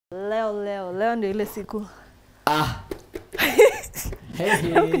Leo ndio ile siku.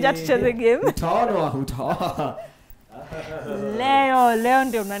 Hey. Kuja tucheze game. Utaona. Leo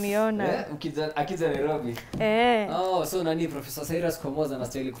ndio unaniona. Akija Nairobi. Oh, so nani Professor Cyrus Komoza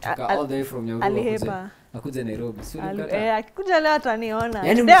anastahili kutoka all the way from Nyahururu. Alihepa. Akuja Nairobi. Sio akikuja leo ataniona.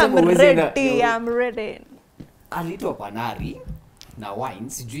 Yani I'm ready. Alitoa panari na wine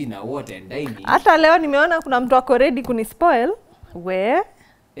sijui na what and dining. Hata leo nimeona kuna mtu ako ready kunispoil.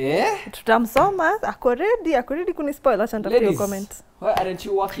 Tutamsoma ako ready kunispoil. Acha nitapiga comment. Why aren't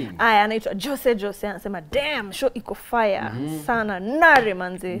you working? Anaitwa Jose anasema damn show iko fire sana nare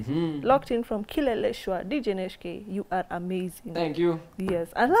manze. Locked in from Kileleshwa DJ NHK, you are amazing. Thank you. Yes.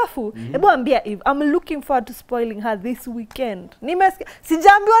 Alafu hebu ambia Eve, I'm looking forward to spoiling her this weekend. Nimesikia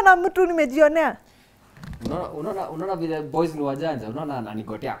sijaambiwa na mtu nimejionea. Unaona vile boys ni wajanja. Unaona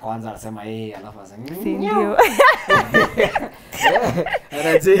ananigotea kwanza anasema alafu anasema ndio.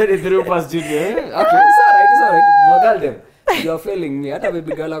 Anajua ni through pass junior. Okay, it's alright. Model them. You are failing me. Hata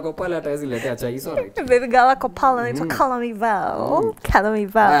baby girl ako pale hata hizi letea chai. It's alright. Baby girl ako pale anaitwa Call me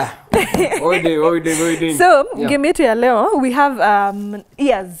Val. Oide. So, game yetu ya leo we have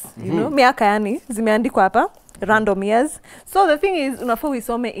years, you know, miaka yani zimeandikwa hapa, random years. So the thing is unafaa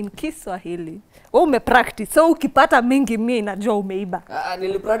uisome in Kiswahili. Wewe umepractice. So ukipata mingi mimi najua umeiba.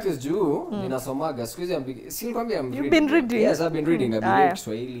 Nilipractice juu ninasomaga. Siku hizi silikwambia You've been reading. Yes, I've been reading. I've been reading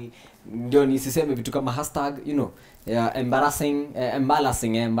Swahili. Ndio nisiseme vitu kama hashtag, you know, embarrassing,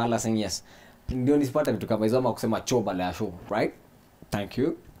 yes. Ndio nisipata vitu kama hizo ama kusema choba la show, right? Thank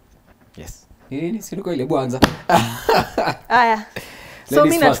you. Yes. Nini siliko ile bwanza. Aya. So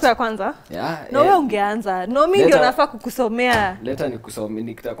mimi nachukua kwanza. No wewe ungeanza. No mimi ndio nafaa kukusomea. Leta nikusomee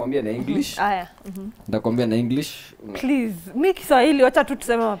nitakwambia na English. Aya. Nitakwambia na English. Please. Mimi Kiswahili wacha tu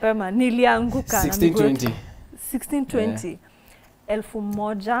tuseme mapema. Nilianguka 1620.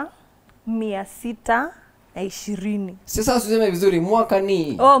 1620. Sasa usiseme vizuri mwaka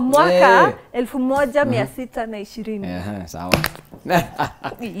ni. Mwaka 1620. Sawa. I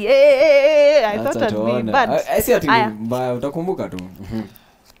thought I'd be bad. Si ati mbaya utakumbuka tu.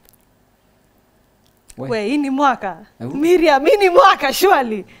 Wewe hii ni mwaka. Miriam hii ni mwaka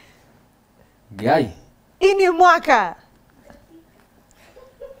surely. Guy. Hii ni mwaka.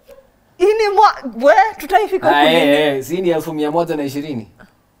 Wewe tutaifika kule. Si ni 1120.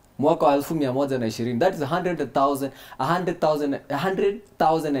 Mwaka wa 1120. That is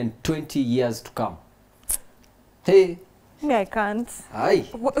 100,020 years to come. Hey. Me I can't. Ai.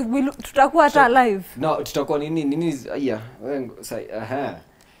 Tutakuwa hata live. No, tutakuwa nini? Yeah. Say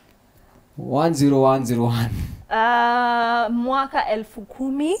 10101. Mwaka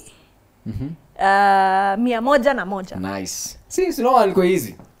 10,000. 101. Nice. Si no alikuwa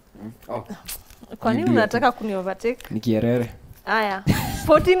easy. Kwa nini unataka kuni overtake? Ni kierere. Aya.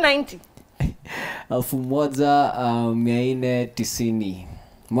 1490. 1490.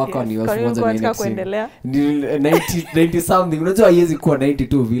 Mwaka ni 1490 kuendelea. 90 something. Unajua haiwezi kuwa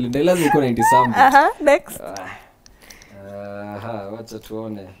 92 vile. Ndio lazima ikuwe 90 something. Next. Wacha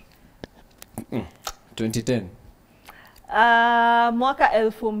tuone. 2010. Mwaka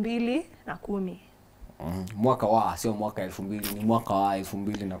 2010. Mwaka wa sio mwaka 2000 ni mwaka wa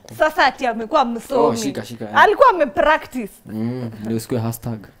 2010. Sasa ati amekuwa msomi. Shika. Alikuwa amepractice. Ndio sikue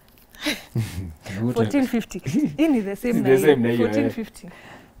hashtag. 1450. Hii ni the same na 1450.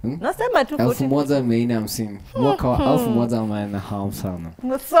 Nasema tu 1450. Mwaka wa 1450.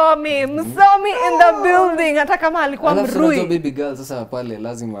 Msomi in the building hata kama alikuwa mrui. Alafu baby girl sasa pale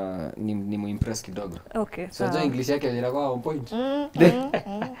lazima ni muimpress kidogo. Okay. So English yake inakuwa on point.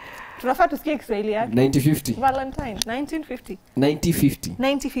 Tunafaa tusikie Kiswahili yake. 1950. Valentine 1950.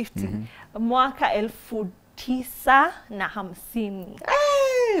 9050. Mwaka 1950.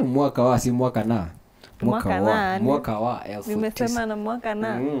 Mwaka wa si mwaka na. Mwaka wa 1950. Nimesema na mwaka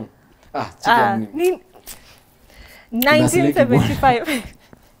na. 1975.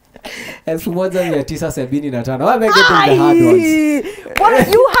 1975. Why am I getting the hard ones?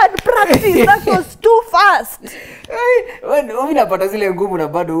 What you had practice? That was too fast. Wewe unapata zile ngumu na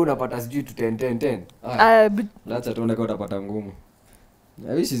bado unapata sijui tu 10. Acha tuone kama utapata ngumu.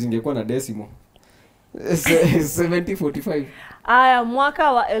 I wish zingekuwa na decimal. 7045.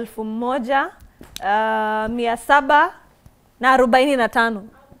 Mwaka wa 1745.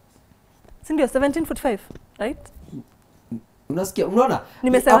 Si ndio 1745, right? Unasikia? Unaona?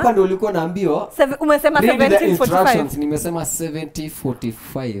 Nimesema hapa ndio ulikuwa naambiwa. Umesema 1745. Nimesema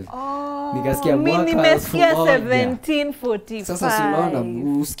 7045. Nikasikia mwaka. Mimi nimesikia 1745. Sasa si unaona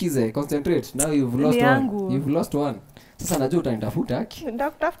usikize, concentrate. Now you've lost one. Sasa najua utanitafuta haki.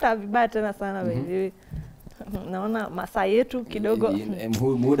 Nitakutafuta vibaya tena sana wewe. Naona masaa yetu kidogo.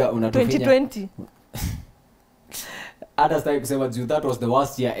 Muda unatufinya. 2020. Hata sitaki kusema juu that was the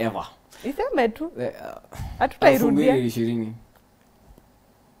worst year ever. Iseme tu. Hatutairudia. 2020.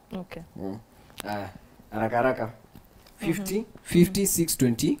 Okay. Haraka. 50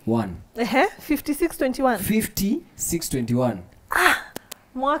 5621. 5621. 5621.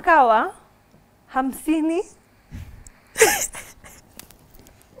 Mwaka wa 50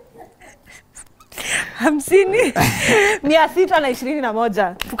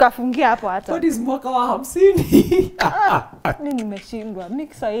 621 tukafungia hapo hata. What is mwaka wa 50? Mimi nimeshindwa. Mimi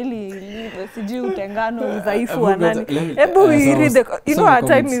Kiswahili sijui utengano udhaifu wa nani. Hebu read the our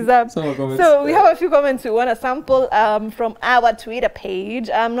time is up. So we have a few comments we want to sample from our Twitter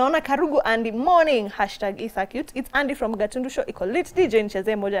page. Naona Karugu Andy morning #isacute. It's Andy from Gatundu Show Ecolit DJ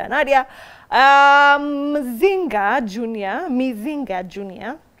Ncheze moja ya Nadia. Mizinga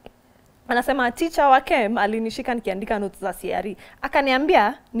Junior anasema teacher wa Kem alinishika nikiandika notes za CRE.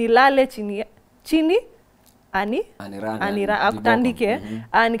 Akaniambia nilale chini akutandike.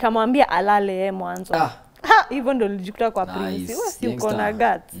 Nikamwambia alale yeye mwanzo. Hivyo ndo nilijikuta kwa Prince. Si uko na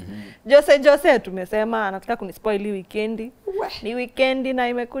guts. Jose tumesema anataka kunispoil weekend. Ni weekend na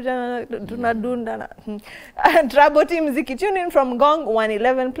imekuja tunadunda na Trouble Team muziki tune in from Gong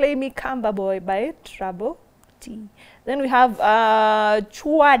 111 play me Kamba Boy by Trouble T. Then we have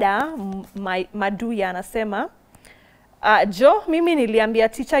Chuada Maduya anasema Jo, mimi niliambia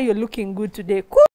teacher you're looking good today.